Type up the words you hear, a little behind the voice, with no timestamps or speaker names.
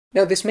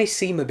Now this may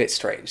seem a bit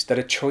strange, that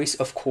a choice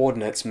of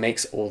coordinates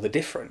makes all the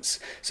difference.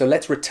 So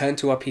let's return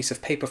to our piece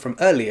of paper from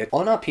earlier.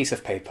 On our piece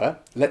of paper,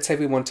 let's say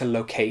we want to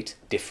locate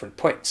different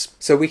points.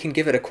 So we can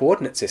give it a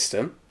coordinate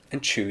system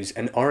and choose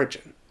an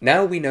origin.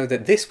 Now we know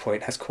that this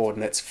point has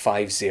coordinates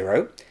 5,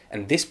 0,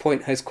 and this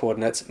point has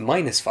coordinates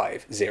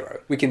 -5,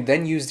 0. We can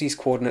then use these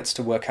coordinates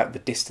to work out the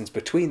distance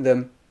between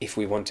them if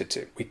we wanted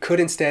to. We could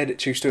instead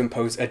choose to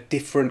impose a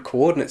different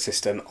coordinate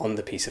system on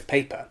the piece of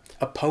paper,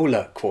 a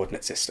polar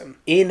coordinate system.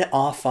 In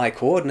our phi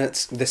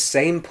coordinates, the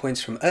same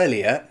points from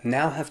earlier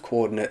now have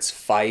coordinates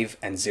 5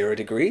 and 0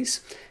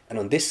 degrees, and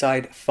on this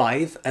side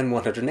 5 and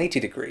 180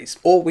 degrees.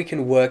 Or we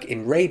can work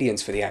in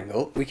radians for the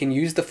angle. We can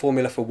use the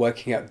formula for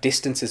working out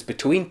distances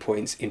between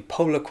points in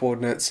polar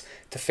coordinates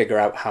to figure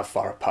out how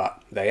far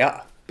apart they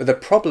are. But the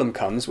problem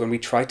comes when we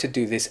try to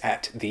do this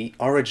at the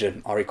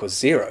origin, r equals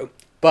 0,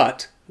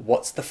 but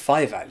what's the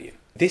phi value?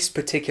 This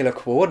particular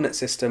coordinate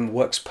system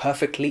works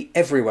perfectly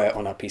everywhere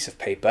on our piece of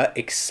paper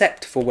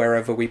except for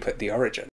wherever we put the origin.